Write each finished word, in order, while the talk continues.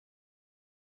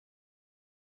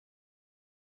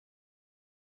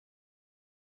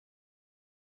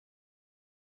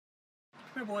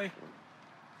Come here, boy.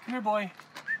 Come here, boy.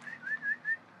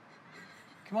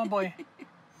 Come on, boy.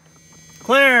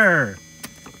 Clear!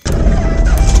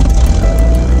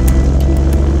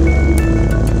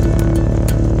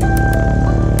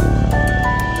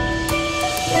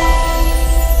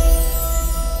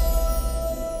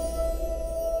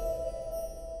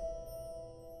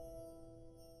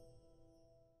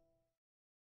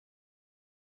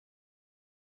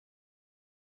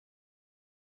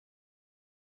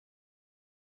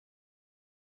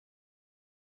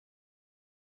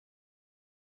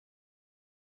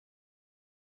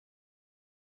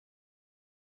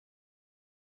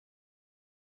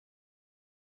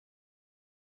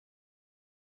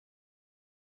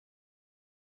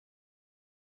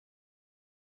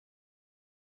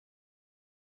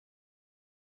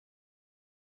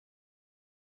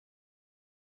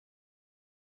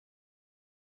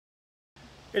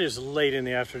 It is late in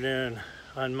the afternoon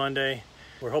on Monday.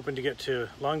 We're hoping to get to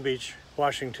Long Beach,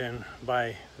 Washington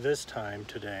by this time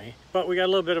today, but we got a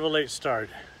little bit of a late start.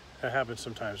 That happens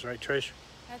sometimes, right, Trish?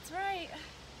 That's right.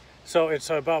 So it's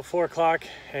about 4 o'clock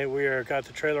and we got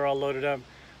the trailer all loaded up.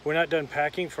 We're not done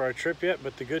packing for our trip yet,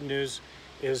 but the good news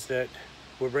is that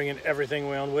we're bringing everything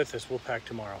we own with us. We'll pack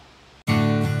tomorrow.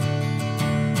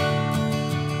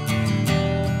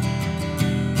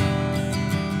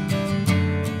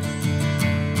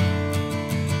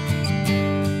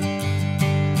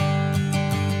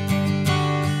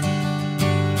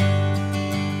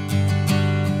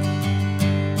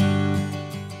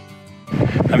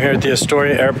 I'm here at the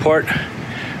Astoria Airport.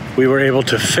 We were able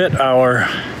to fit our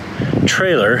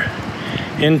trailer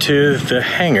into the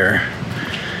hangar.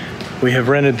 We have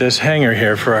rented this hangar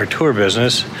here for our tour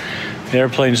business. The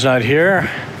airplane's not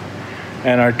here,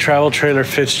 and our travel trailer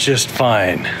fits just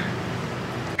fine.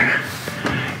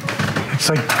 It's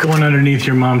like going underneath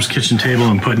your mom's kitchen table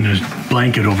and putting a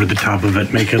blanket over the top of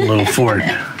it, making a little fort.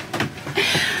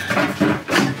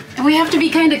 We have to be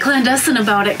kind of clandestine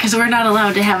about it because we're not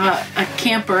allowed to have a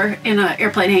camper in an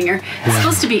airplane hangar. It's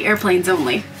supposed to be airplanes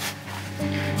only.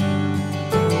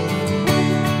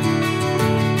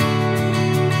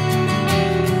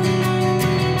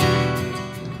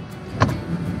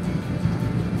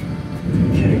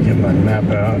 Okay, get my map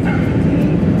out.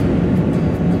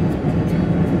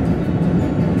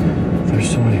 There's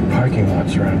so many parking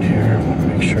lots around here. I want to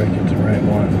make sure I get the right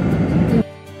one.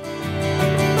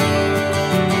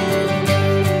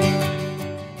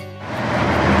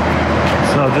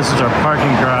 So this is our parking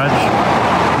garage.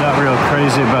 Not real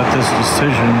crazy about this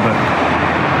decision, but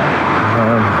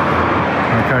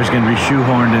our car's going to be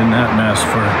shoehorned in that mess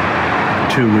for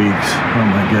 2 weeks. Oh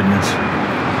my goodness.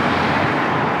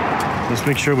 Let's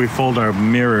make sure we fold our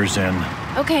mirrors in.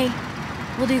 Okay,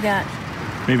 we'll do that.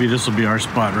 Maybe this will be our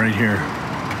spot right here.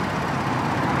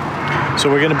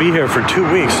 So we're going to be here for 2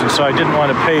 weeks, and so I didn't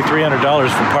want to pay $300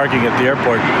 for parking at the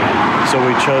airport, so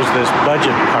we chose this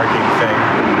budget parking thing.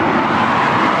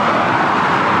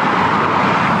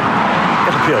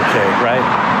 It'll be okay, right?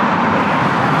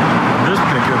 This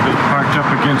pickup is parked up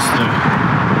against the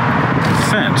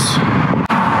fence.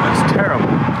 That's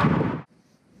terrible.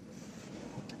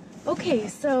 Okay,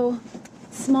 so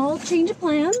small change of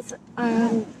plans.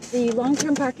 The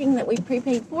long-term parking that we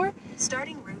prepaid for.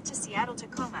 Starting route to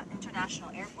Seattle-Tacoma International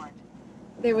Airport.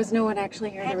 There was no one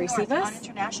actually here to receive us. On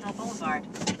International Boulevard.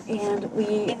 And we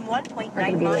in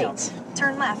 1.9 miles,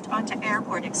 turn left onto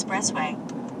Airport Expressway.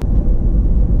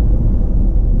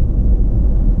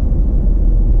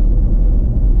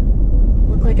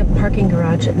 Look like a parking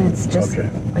garage, and it's just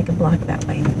like a block that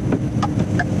way.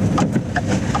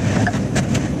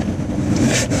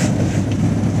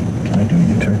 Can I do a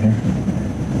U-turn here?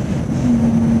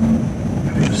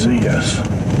 I need to say yes.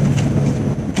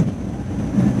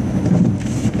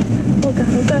 Oh God,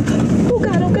 oh God, oh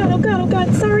God, oh God, oh God, oh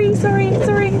God. Sorry, sorry,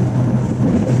 sorry.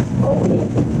 Oh.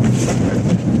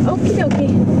 Okie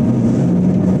dokie.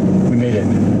 We made it.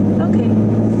 Okay.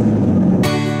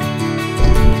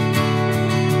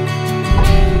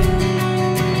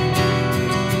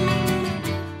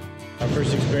 Our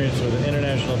first experience with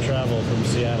international travel from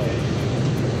Seattle.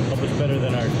 Hope it's better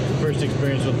than our first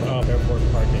experience with off-airport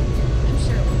parking. I'm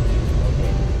sure.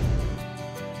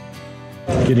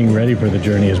 Getting ready for the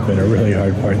journey has been a really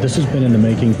hard part. This has been in the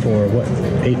making for, what,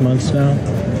 8 months now?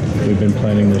 We've been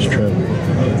planning this trip.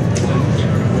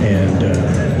 And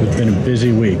it's been a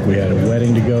busy week. We had a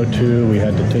wedding to go to. We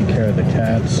had to take care of the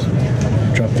cats.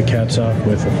 Drop the cats off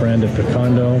with a friend at the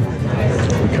condo.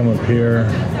 We come up here,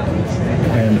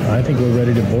 and I think we're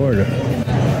ready to board.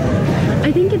 I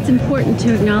I think it's important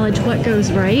to acknowledge what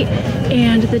goes right,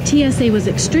 and the TSA was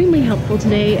extremely helpful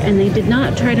today, and they did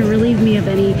not try to relieve me of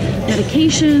any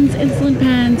medications, insulin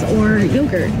pens, or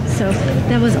yogurt. So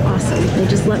that was awesome. They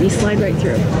just let me slide right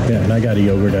through. Yeah, and I got a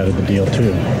yogurt out of the deal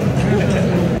too.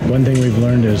 One thing we've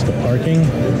learned is the parking.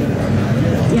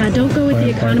 Yeah, don't go with the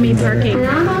economy parking.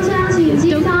 南方向请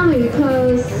机舱旅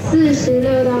客46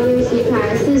到61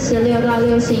排，46到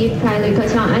61排旅客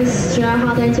请往 S12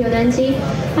号登机登机。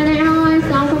And the airlines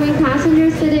now forming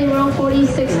passengers sitting in row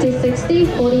 46 to 60,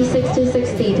 46 to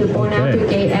 60 to board out through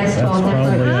gate S12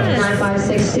 network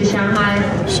 956 to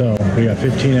Shanghai. So we got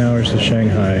 15 hours to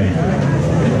Shanghai.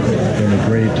 Been a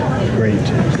great,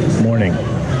 great morning.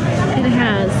 It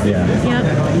has. Yeah. Yep.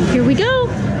 Here we go.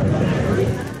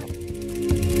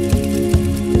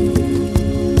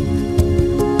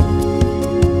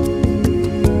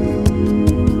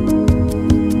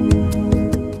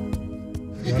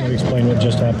 Explain what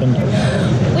just happened.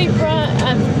 We brought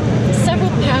several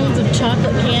pounds of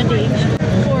chocolate candy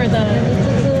for the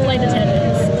flight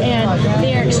attendants, and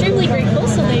they are extremely grateful,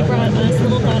 so they brought us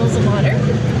little bottles of water.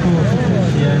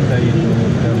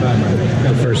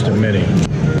 The first of many.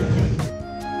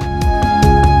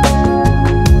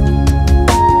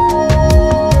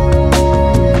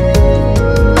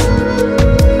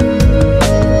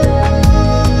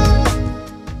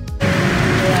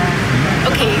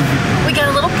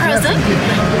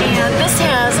 And this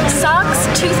has socks,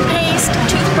 toothpaste,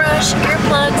 toothbrush,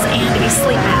 earplugs, and a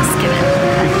sleep mask in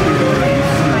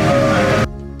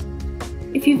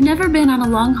it. If you've never been on a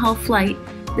long-haul flight,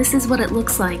 this is what it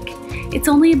looks like. It's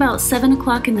only about 7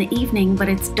 o'clock in the evening, but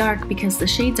it's dark because the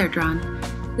shades are drawn.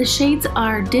 The shades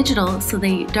are digital, so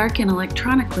they darken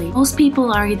electronically. Most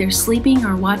people are either sleeping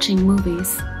or watching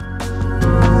movies.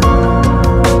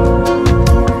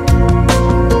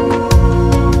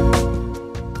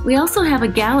 We also have a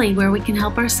galley where we can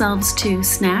help ourselves to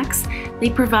snacks. They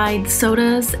provide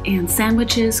sodas and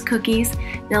sandwiches, cookies.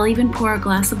 They'll even pour a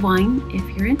glass of wine if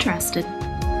you're interested.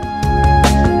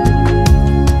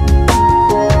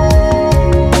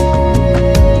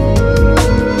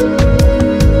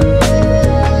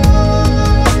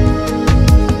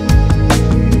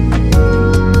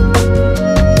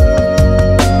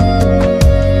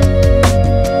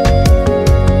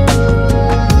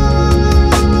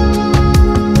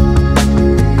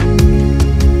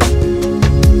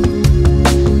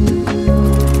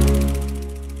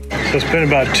 So it's been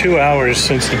about 2 hours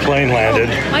since the plane landed.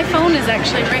 Oh, my phone is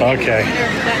actually right here. Okay.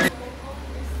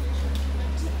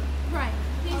 Right.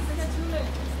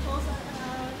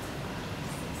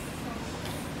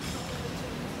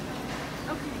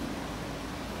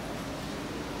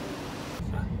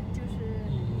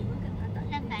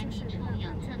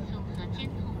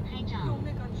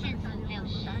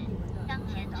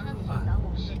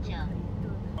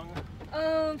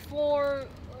 For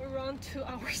around 2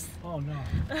 hours. Oh no.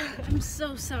 I'm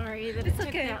so sorry that it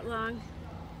took that long.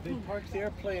 They parked the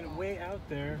airplane way out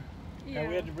there, Yeah. and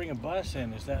we had to bring a bus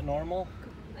in. Is that normal?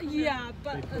 Yeah,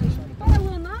 but it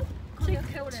will not take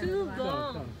too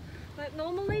long. Like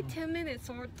normally 10 minutes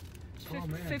or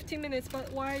 15 minutes,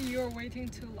 but why you're waiting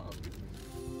too long?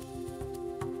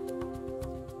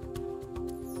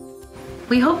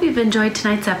 We hope you've enjoyed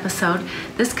tonight's episode.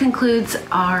 This concludes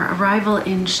our arrival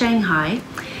in Shanghai,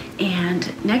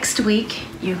 and next week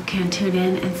you can tune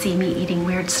in and see me eating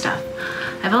weird stuff.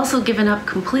 I've also given up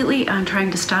completely on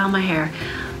trying to style my hair.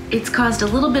 It's caused a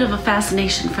little bit of a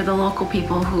fascination for the local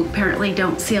people who apparently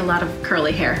don't see a lot of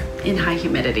curly hair in high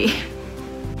humidity.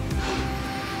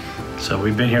 So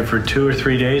we've been here for 2 or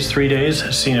 3 days, 3 days,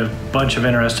 seen a bunch of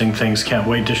interesting things. Can't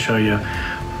wait to show you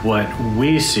what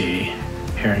we see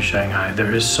here in Shanghai.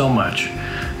 There is so much,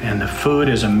 and the food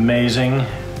is amazing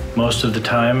most of the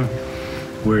time.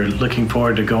 We're looking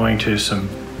forward to going to some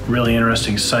really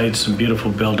interesting sites, some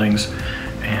beautiful buildings,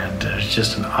 and there's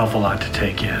just an awful lot to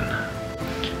take in.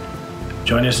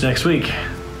 Join us next week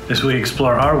as we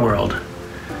explore our world,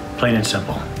 plain and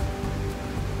simple.